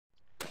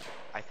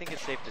think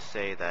it's safe to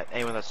say that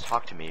anyone that's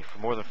talked to me for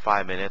more than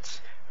 5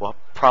 minutes will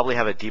probably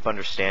have a deep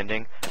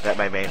understanding that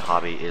my main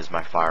hobby is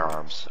my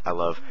firearms. I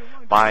love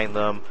buying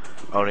them,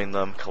 owning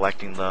them,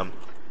 collecting them,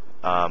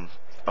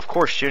 of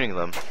course shooting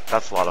them.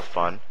 That's a lot of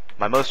fun.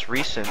 My most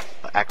recent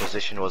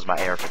acquisition was my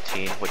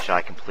AR-15, which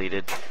I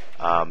completed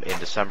in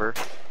December,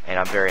 and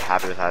I'm very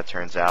happy with how it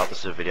turns out. This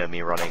is a video of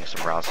me running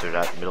some rounds through it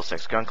at the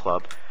Middlesex Gun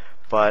Club.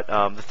 But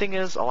the thing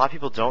is, a lot of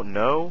people don't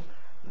know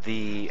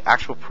the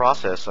actual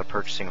process of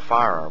purchasing a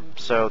firearm.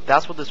 So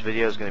that's what this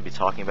video is going to be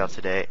talking about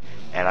today,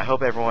 and I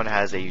hope everyone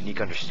has a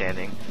unique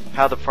understanding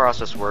how the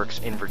process works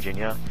in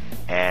Virginia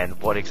and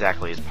what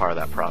exactly is part of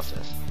that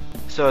process.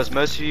 So as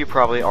most of you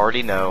probably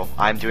already know,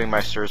 I'm doing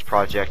my SIRS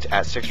project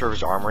at Six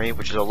Rivers Armory,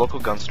 which is a local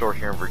gun store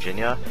here in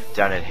Virginia,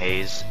 down in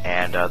Hayes,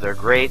 and they're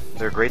great.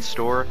 They're a great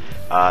store.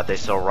 They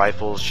sell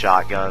rifles,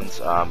 shotguns,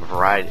 a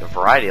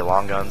variety of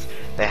long guns.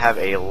 They have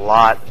a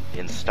lot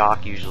in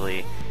stock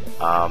usually.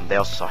 They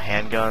also sell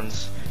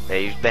handguns.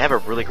 They have a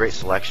really great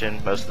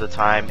selection most of the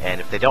time, and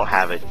if they don't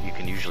have it, you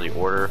can usually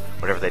order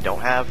whatever they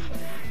don't have.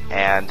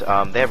 And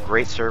they have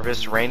great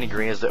service. Randy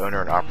Green is the owner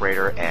and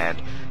operator, and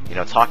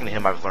talking to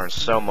him, I've learned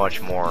so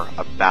much more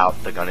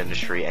about the gun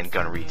industry and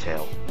gun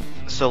retail.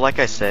 So like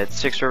I said,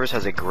 Six Rivers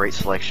has a great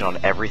selection on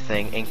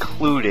everything,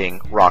 including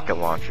rocket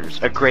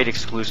launchers. A great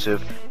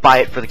exclusive. Buy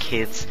it for the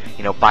kids,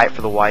 buy it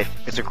for the wife.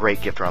 It's a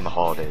great gift around the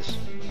holidays.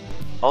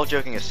 All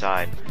joking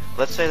aside,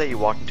 let's say that you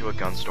walked into a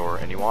gun store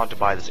and you wanted to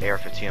buy this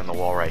AR-15 on the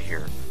wall right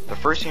here. The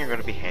first thing you're going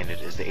to be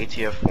handed is the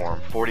ATF Form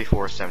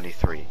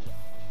 4473.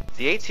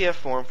 The ATF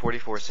Form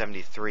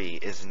 4473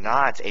 is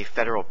not a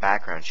federal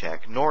background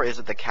check, nor is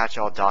it the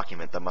catch-all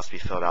document that must be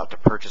filled out to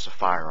purchase a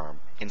firearm.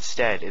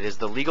 Instead, it is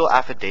the legal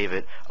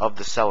affidavit of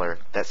the seller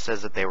that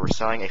says that they were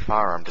selling a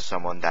firearm to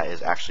someone that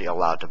is actually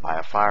allowed to buy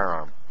a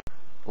firearm.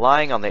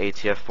 Lying on the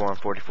ATF Form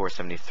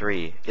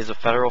 4473 is a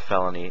federal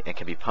felony and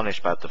can be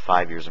punished by up to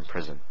 5 years in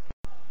prison.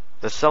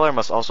 The seller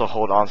must also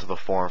hold on to the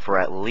form for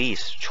at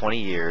least 20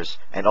 years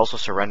and also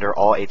surrender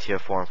all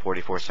ATF Form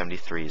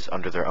 4473s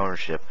under their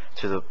ownership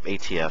to the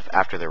ATF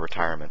after their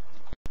retirement.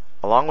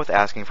 Along with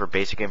asking for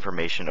basic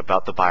information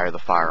about the buyer of the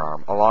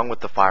firearm, along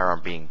with the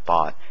firearm being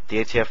bought, the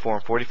ATF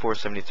Form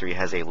 4473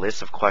 has a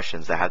list of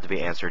questions that have to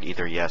be answered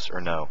either yes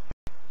or no.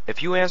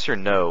 If you answer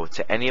no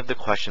to any of the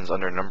questions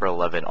under number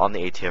 11 on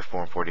the ATF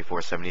Form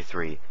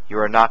 4473, you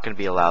are not going to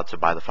be allowed to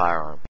buy the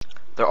firearm.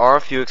 There are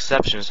a few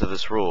exceptions to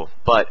this rule,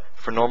 but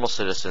for normal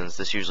citizens,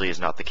 this usually is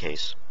not the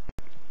case.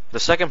 The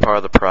second part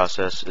of the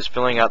process is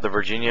filling out the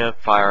Virginia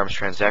Firearms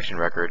Transaction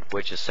Record,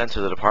 which is sent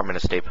to the Department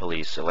of State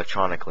Police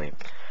electronically.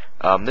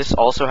 This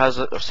also has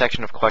a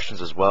section of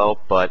questions as well,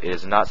 but it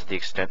is not to the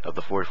extent of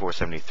the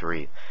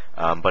 4473.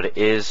 But it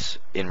is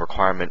in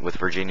requirement with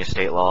Virginia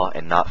state law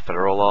and not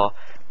federal law,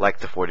 like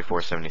the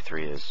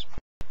 4473 is.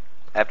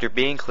 After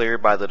being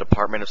cleared by the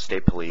Department of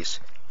State Police,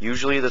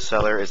 usually the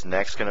seller is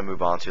next going to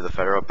move on to the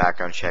federal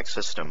background check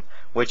system,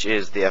 which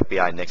is the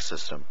FBI NICS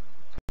system.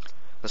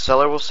 The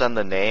seller will send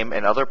the name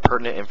and other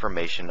pertinent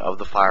information of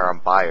the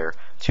firearm buyer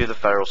to the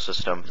federal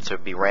system to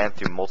be ran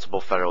through multiple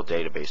federal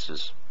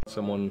databases.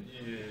 Someone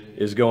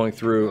is going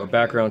through a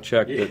background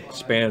check that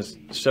spans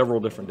several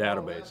different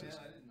databases.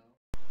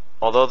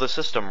 Although the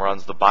system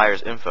runs the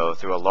buyer's info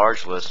through a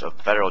large list of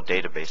federal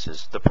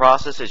databases, the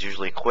process is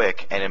usually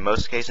quick and in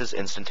most cases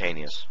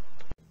instantaneous.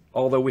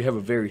 Although we have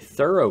a very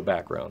thorough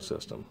background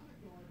system,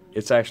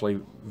 it's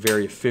actually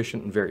very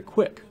efficient and very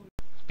quick.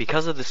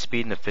 Because of the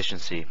speed and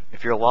efficiency,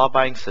 if you're a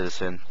law-abiding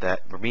citizen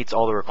that meets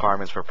all the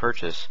requirements for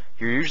purchase,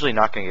 you're usually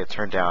not going to get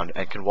turned down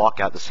and can walk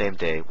out the same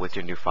day with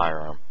your new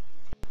firearm.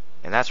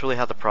 And that's really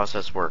how the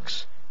process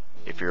works.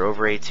 If you're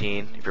over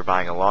 18, if you're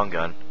buying a long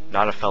gun,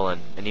 not a felon,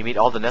 and you meet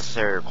all the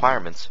necessary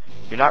requirements,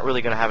 you're not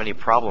really going to have any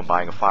problem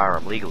buying a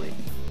firearm legally.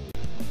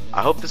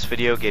 I hope this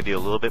video gave you a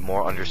little bit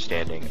more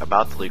understanding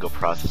about the legal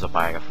process of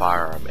buying a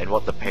firearm and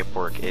what the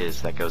paperwork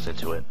is that goes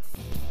into it.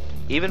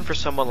 Even for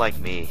someone like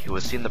me who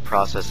has seen the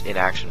process in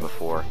action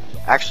before,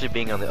 actually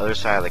being on the other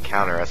side of the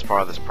counter as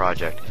part of this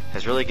project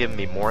has really given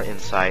me more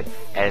insight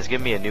and has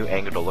given me a new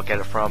angle to look at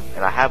it from,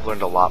 and I have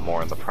learned a lot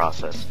more in the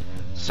process.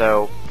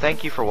 So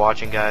thank you for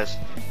watching, guys,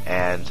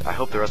 and I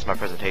hope the rest of my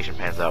presentation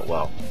pans out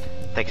well.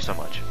 Thank you so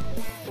much.